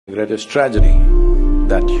The greatest tragedy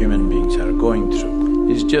that human beings are going through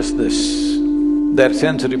is just this. Their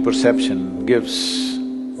sensory perception gives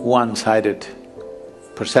one-sided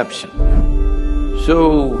perception.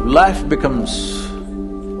 So, life becomes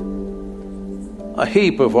a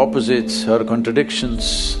heap of opposites or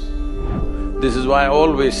contradictions. This is why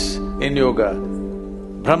always in yoga,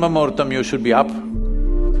 Brahma Muhurtam you should be up.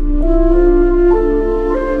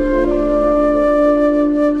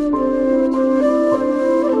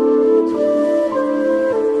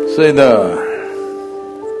 Say the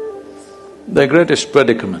greatest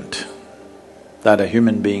predicament that a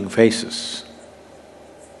human being faces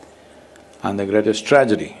and the greatest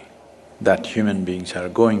tragedy that human beings are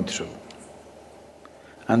going through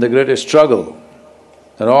and the greatest struggle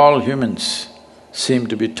that all humans seem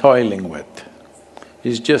to be toiling with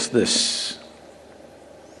is just this.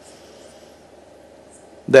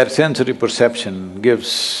 Their sensory perception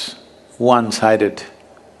gives one-sided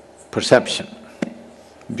perception.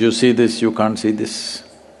 If you see this, you can't see this.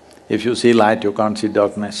 If you see light, you can't see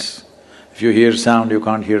darkness. If you hear sound, you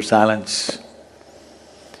can't hear silence.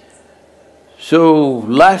 So,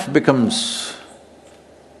 life becomes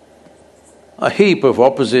a heap of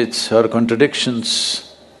opposites or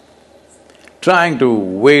contradictions. Trying to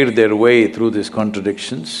wade their way through these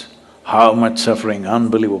contradictions, how much suffering,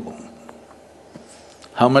 unbelievable.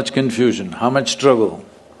 How much confusion, how much struggle.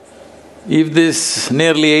 If this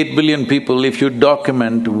nearly 8 billion people, if you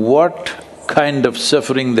document what kind of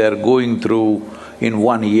suffering they're going through in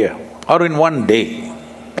 1 year or in 1 day,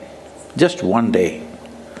 just 1 day,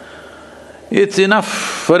 it's enough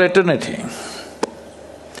for eternity.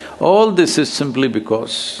 All this is simply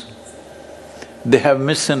because they have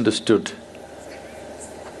misunderstood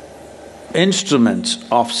instruments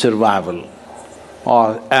of survival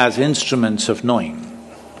or as instruments of knowing.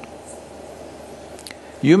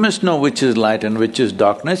 You must know which is light and which is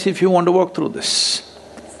darkness if you want to walk through this.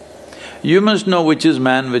 You must know which is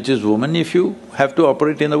man, which is woman if you have to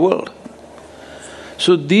operate in the world.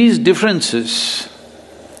 So these differences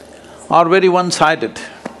are very one-sided.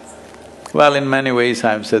 Well, in many ways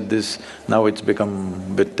I've said this, now it's become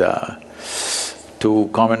a bit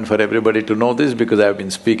too common for everybody to know this because I've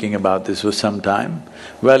been speaking about this for some time.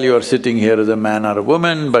 Well, you're sitting here as a man or a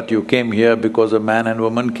woman, but you came here because a man and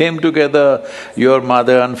woman came together, your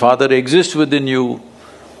mother and father exist within you.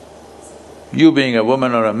 You being a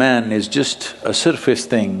woman or a man is just a surface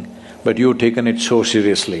thing, but you've taken it so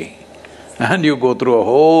seriously. And you go through a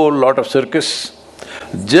whole lot of circus.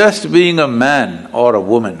 Just being a man or a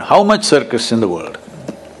woman, how much circus in the world?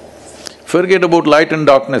 Forget about light and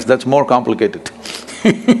darkness, that's more complicated.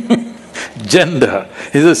 Gender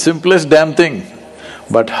is the simplest damn thing.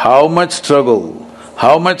 But how much struggle,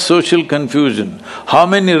 how much social confusion, how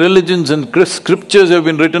many religions and scriptures have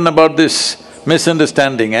been written about this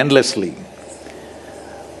misunderstanding endlessly.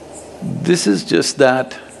 This is just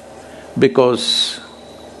that because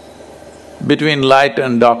between light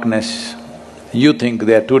and darkness, you think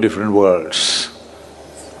they are two different worlds,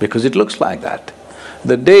 because it looks like that.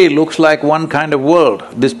 The day looks like one kind of world,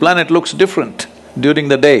 this planet looks different during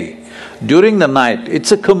the day. During the night,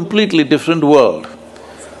 it's a completely different world,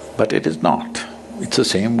 but it is not, it's the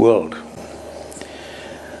same world.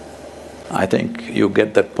 I think you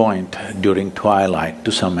get that point during twilight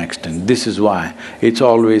to some extent. This is why it's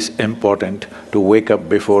always important to wake up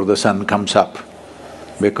before the sun comes up,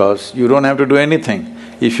 because you don't have to do anything.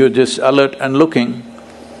 If you're just alert and looking,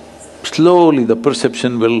 slowly the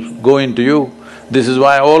perception will go into you. This is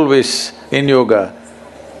why always in yoga,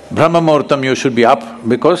 Brahma Muhurtam you should be up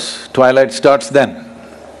because twilight starts then.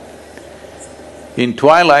 In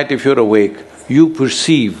twilight, if you're awake, you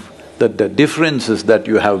perceive that the differences that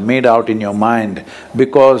you have made out in your mind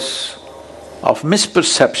because of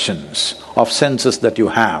misperceptions of senses that you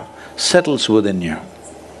have settles within you.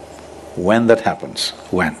 When that happens?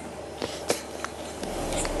 When?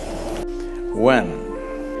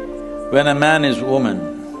 When a man is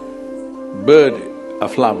woman, bird a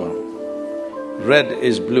flower, red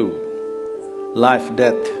is blue, life,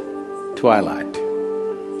 death, twilight.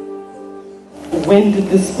 When did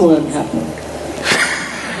this poem happen?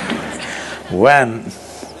 When?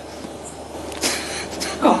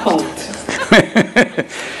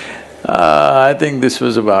 I think this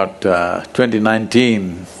was about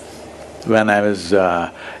 2019 when I was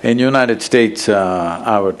in United States,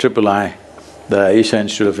 our III, the Isha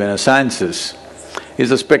Institute of Inner Sciences, is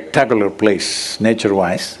a spectacular place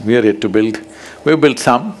nature-wise. We are yet to build. We've built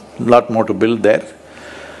some, lot more to build there.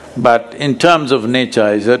 But in terms of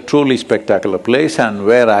nature, it's a truly spectacular place, and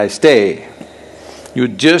where I stay, you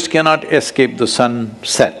just cannot escape the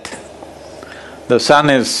sunset. The sun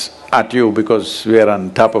is at you because we are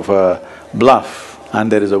on top of a bluff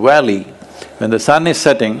and there is a valley. When the sun is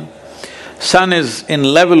setting, sun is in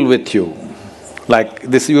level with you. Like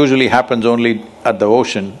this usually happens only at the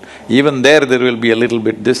ocean. Even there will be a little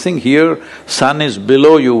bit this thing. Here, sun is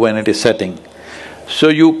below you when it is setting. So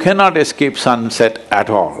you cannot escape sunset at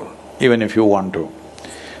all, even if you want to.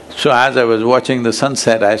 So as I was watching the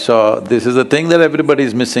sunset, I saw this is the thing that everybody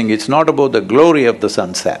is missing. It's not about the glory of the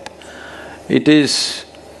sunset. It is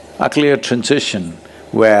a clear transition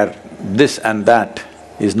where this and that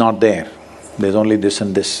is not there. There's only this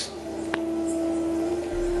and this.